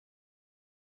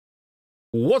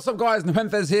What's up guys,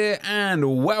 NepentheZ here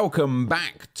and welcome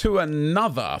back to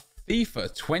another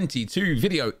FIFA 22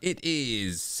 video. It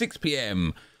is 6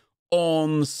 p.m.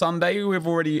 on Sunday. We've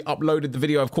already uploaded the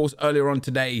video, of course, earlier on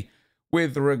today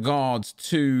with regards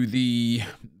to the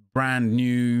brand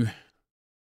new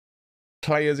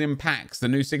players in packs, the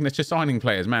new signature signing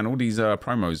players. Man, all these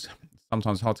promos,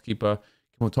 sometimes hard to keep on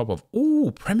top of.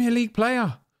 Ooh, Premier League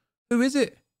player. Who is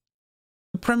it?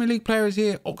 The Premier League player is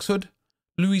here. Oxford,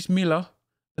 Luis Miller.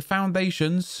 The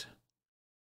Foundations.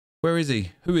 Where is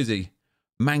he? Who is he?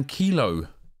 Manquillo.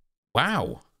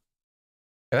 Wow.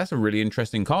 Yeah, that's a really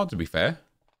interesting card, to be fair.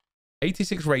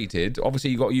 86 rated. Obviously,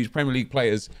 you got to use Premier League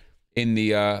players in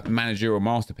the managerial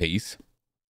masterpiece.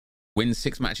 Wins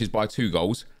 6 matches by 2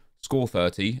 goals. Score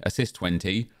 30. Assist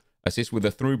 20. Assist with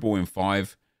a through ball in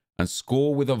 5. And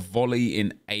score with a volley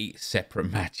in 8 separate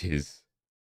matches.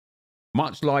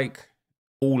 Much like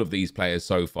all of these players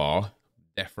so far,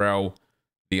 Defrel,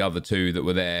 the other 2 that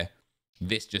were there,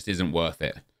 this just isn't worth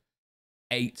it.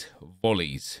 8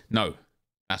 volleys. No,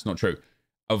 that's not true.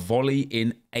 A volley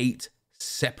in 8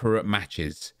 separate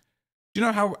matches. Do you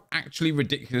know how actually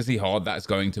ridiculously hard that's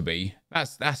going to be?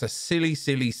 That's a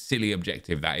silly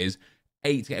objective, that is.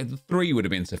 3 would have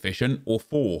been sufficient, or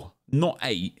 4, not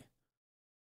 8.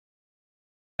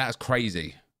 That's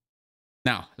crazy.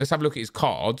 Now, let's have a look at his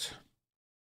card.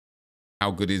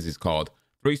 How good is his card?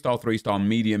 3-star, 3-star,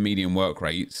 medium work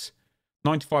rates.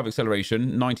 95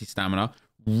 acceleration, 90 stamina.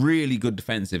 Really good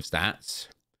defensive stats.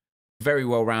 Very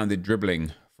well-rounded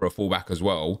dribbling for a fullback as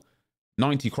well.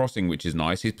 90 crossing, which is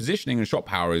nice. His positioning and shot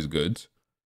power is good.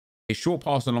 His short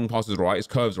pass and long pass is right. His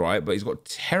curve's right, but he's got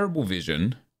terrible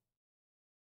vision.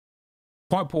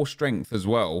 Quite poor strength as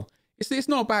well. It's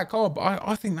not a bad card, but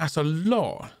I think that's a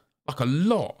lot. Like a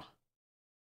lot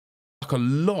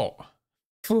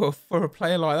for a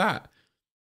player like that.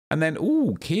 And then,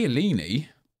 ooh, Chiellini.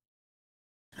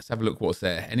 Let's have a look what's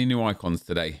there. Any new icons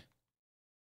today?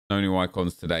 No new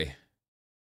icons today.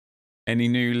 Any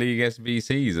new League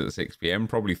SBCs at 6 p.m?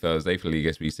 Probably Thursday for League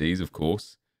SBCs, of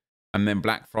course. And then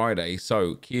Black Friday.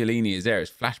 So, Chiellini is there.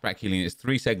 It's Flashback Chiellini. It's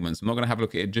 3 segments. I'm not going to have a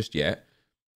look at it just yet.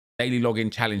 Daily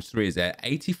Login Challenge 3 is there.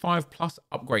 85 plus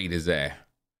upgrade is there.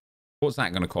 What's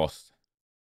that going to cost?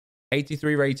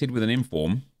 83 rated with an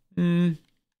inform.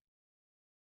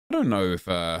 I don't know if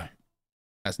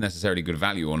that's necessarily good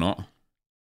value or not,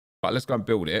 but let's go and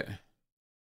build it.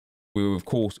 We, of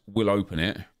course, will open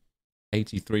it.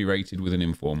 83 rated with an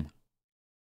inform.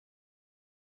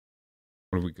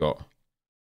 What have we got?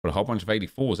 Got a whole bunch of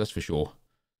 84s, that's for sure.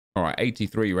 All right,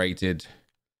 83 rated.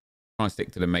 Try and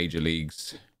stick to the major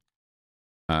leagues.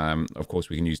 Of course,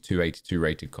 we can use 2 82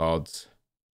 rated cards.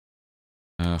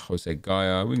 Jose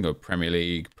Gaia. We can go Premier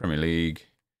League,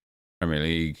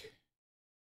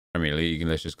 and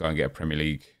let's just go and get a Premier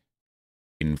League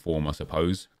inform, I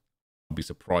suppose. I'd be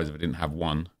surprised if I didn't have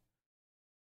one.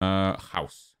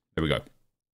 House. There we go.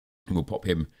 We'll pop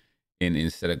him in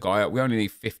instead of Gaia. We only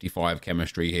need 55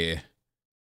 chemistry here,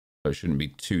 so it shouldn't be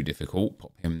too difficult.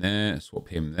 Pop him there, swap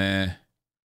him there.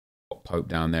 Pop Pope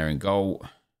down there in goal.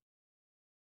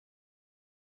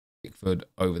 Pickford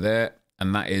over there.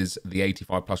 And that is the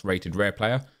 85 plus rated rare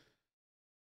player.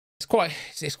 It's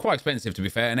quite expensive, to be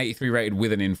fair. An 83 rated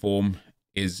with an inform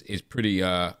is pretty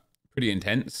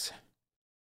intense.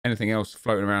 Anything else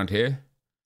floating around here?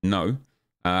 No.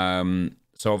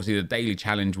 So obviously the daily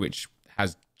challenge, which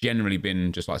has generally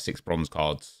been just like 6 bronze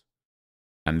cards,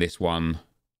 and this one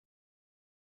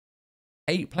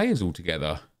 8 players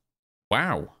altogether.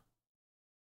 Wow.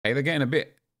 Okay, they're getting a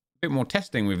bit more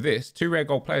testing with this. 2 rare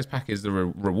gold players pack is the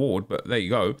reward, but there you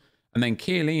go. And then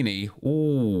Chiellini.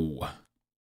 Ooh.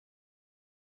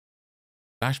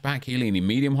 Flashback Chiellini,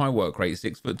 medium high work rate,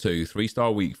 6'2",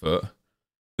 3-star weak foot,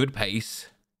 good pace,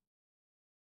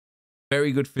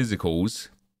 very good physicals,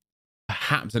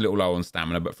 perhaps a little low on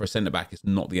stamina, but for a centre back, it's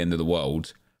not the end of the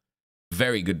world.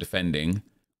 Very good defending,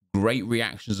 great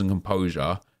reactions and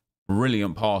composure,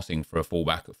 brilliant passing for a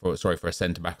fullback, for a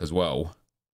centre back as well.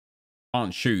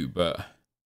 Can't shoot, but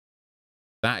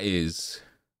that is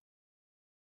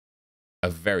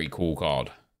a very cool card.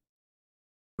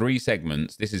 3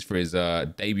 segments. This is for his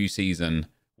debut season,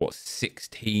 what,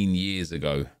 16 years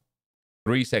ago.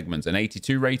 3 segments. An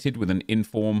 82 rated with an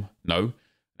inform. No.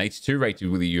 An 82 rated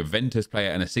with a Juventus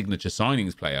player and a signature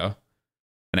signings player.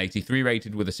 An 83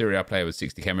 rated with a Serie A player with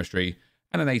 60 chemistry.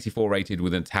 And an 84 rated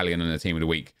with an Italian and a team of the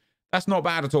week. That's not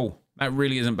bad at all. That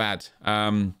really isn't bad.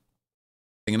 I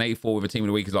think an 84 with a team of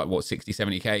the week is like, what, 60,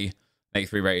 70k? An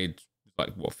 83 rated is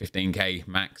like, what, 15k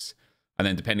max? And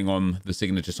then depending on the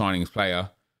signature signings player,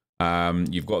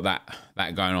 you've got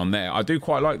that going on there. I do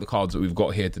quite like the cards that we've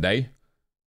got here today.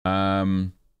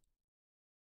 Let's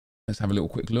have a little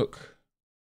quick look.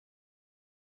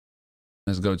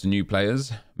 Let's go to new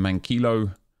players.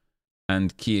 Manquillo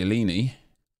and Chiellini.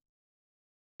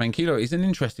 Manquillo is an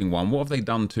interesting one. What have they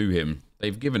done to him?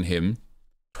 They've given him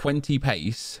 20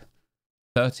 pace,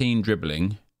 13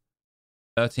 dribbling,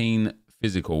 13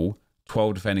 physical,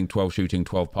 12 defending, 12 shooting,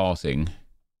 12 passing.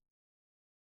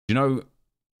 You know,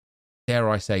 dare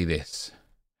I say this?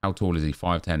 How tall is he?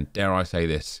 5'10". Dare I say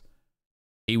this?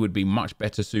 He would be much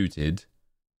better suited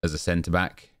as a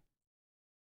centre-back.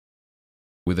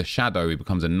 With a shadow, he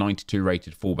becomes a 92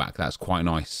 rated fullback. That's quite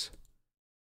nice.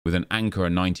 With an anchor, a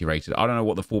 90 rated. I don't know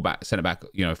what the fullback, centre-back,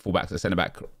 you know, fullbacks at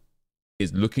centre-back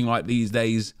is looking like these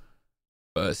days.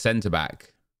 But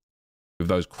centre-back, with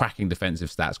those cracking defensive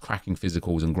stats, cracking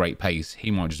physicals and great pace,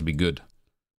 he might just be good.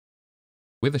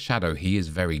 With a shadow, he is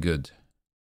very good.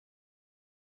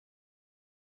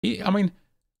 He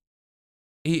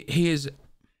is...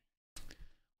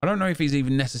 I don't know if he's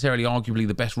even necessarily arguably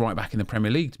the best right back in the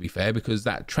Premier League, to be fair, because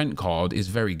that Trent card is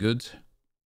very good.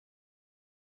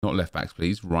 Not left backs,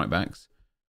 please. Right backs.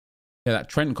 Yeah, that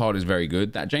Trent card is very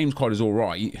good. That James card is all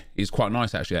right. It's quite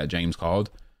nice, actually, that James card.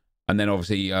 And then,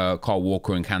 obviously, Kyle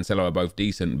Walker and Cancelo are both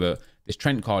decent. But this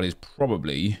Trent card is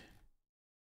probably...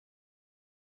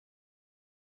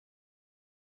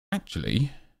 Actually...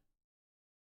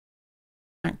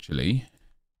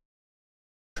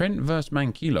 Trent versus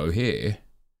Manquillo here...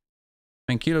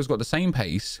 Manquillo's got the same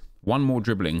pace, 1 more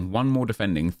dribbling, 1 more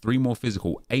defending, 3 more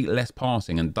physical, 8 less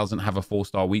passing, and doesn't have a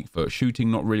 4-star weak foot. Shooting,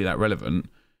 not really that relevant.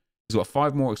 He's got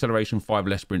 5 more acceleration, 5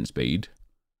 less sprint speed.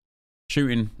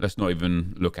 Shooting, let's not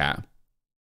even look at.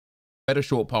 Better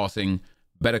short passing,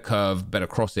 better curve, better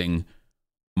crossing,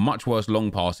 much worse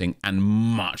long passing, and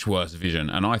much worse vision.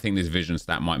 And I think this vision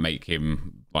stat might make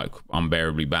him, like,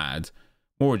 unbearably bad.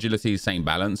 More agility, same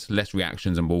balance, less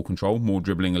reactions and ball control, more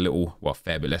dribbling, a little, well,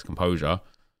 fair bit less composure.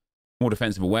 More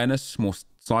defensive awareness, more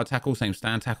side tackle, same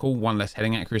stand tackle, 1 less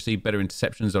heading accuracy, better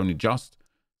interceptions, only just.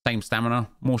 Same stamina,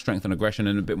 more strength and aggression,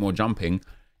 and a bit more jumping.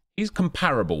 He's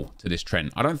comparable to this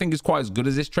Trent. I don't think he's quite as good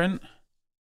as this Trent.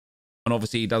 And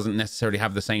obviously, he doesn't necessarily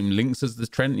have the same links as this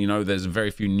Trent. You know, there's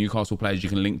very few Newcastle players you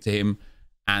can link to him.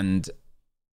 And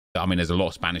I mean, there's a lot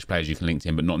of Spanish players you can link to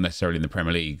him, but not necessarily in the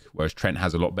Premier League. Whereas Trent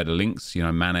has a lot better links. You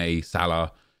know, Mane,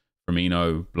 Salah,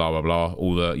 Firmino, blah, blah, blah.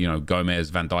 All the, you know,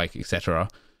 Gomez, Van Dijk, etc.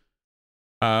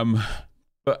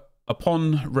 But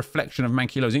upon reflection of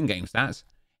Manquillo's in-game stats,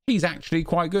 he's actually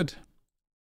quite good.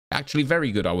 Actually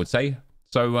very good, I would say.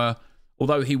 So,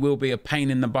 although he will be a pain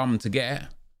in the bum to get,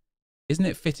 isn't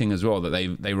it fitting as well that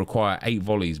they require 8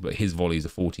 volleys, but his volleys are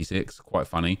 46? Quite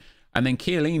funny. And then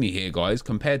Chiellini here, guys,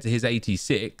 compared to his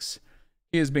 86,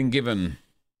 he has been given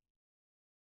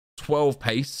 12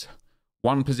 pace,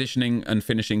 1 positioning and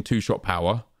finishing, 2 shot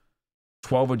power,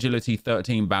 12 agility,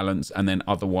 13 balance, and then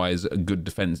otherwise a good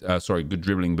defense, good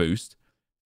dribbling boost,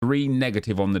 3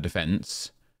 negative on the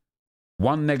defense,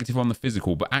 1 negative on the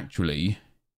physical, but actually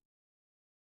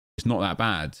it's not that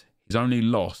bad. He's only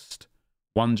lost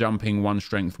 1 jumping, 1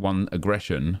 strength, 1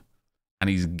 aggression, and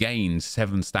he's gained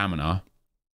 7 stamina.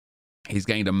 He's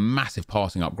gained a massive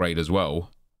passing upgrade as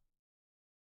well.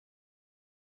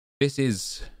 This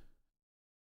is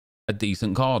a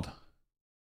decent card.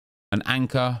 An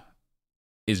anchor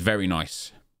is very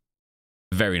nice.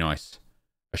 Very nice.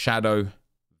 A shadow,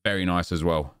 very nice as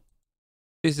well.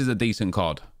 This is a decent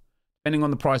card. Depending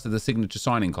on the price of the signature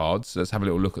signing cards, let's have a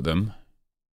little look at them.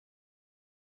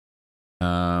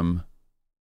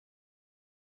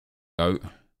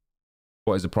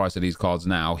 What is the price of these cards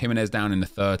now? Jimenez down in the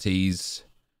 30s.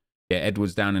 Yeah,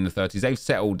 Edwards down in the 30s. They've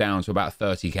settled down to about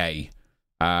 30k.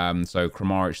 So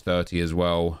Kramaric 30 as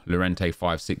well. Llorente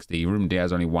 560. Ruben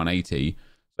Diaz only 180.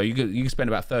 So you can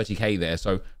spend about 30k there.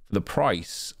 So for the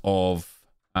price of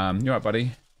you all right,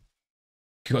 buddy?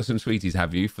 You got some sweeties,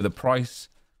 have you? For the price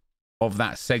of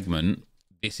that segment,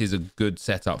 this is a good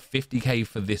setup. 50k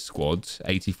for this squad,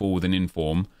 84 with an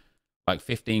inform, like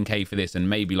 15k for this, and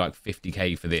maybe like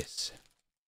 50k for this.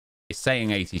 It's saying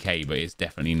 80k, but it's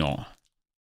definitely not.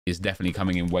 It's definitely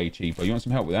coming in way cheaper. You want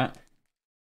some help with that?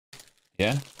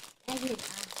 Yeah?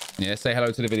 Yeah, say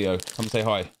hello to the video. Come say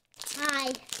hi.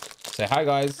 Hi. Say hi,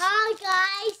 guys.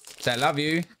 Hi, guys. Say I love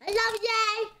you. I love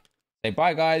you. Say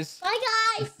bye, guys. Bye,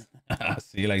 guys.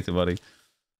 See you later, buddy.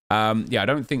 Yeah, I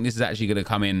don't think this is actually going to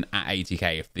come in at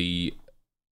 80k.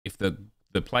 If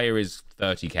the player is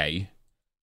 30k,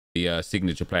 the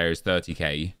signature player is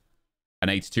 30k, an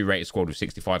 82 rated squad with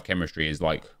 65 chemistry is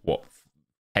like, what,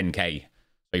 10k? So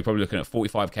you're probably looking at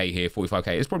 45k here, 45k.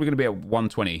 It's probably going to be at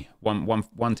 120,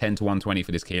 110 to 120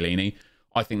 for this Chiellini.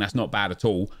 I think that's not bad at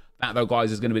all. That, though,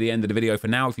 guys, is going to be the end of the video for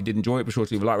now. If you did enjoy it, be sure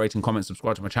to leave a like, rating, comment,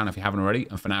 subscribe to my channel if you haven't already.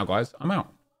 And for now, guys, I'm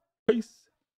out. Peace.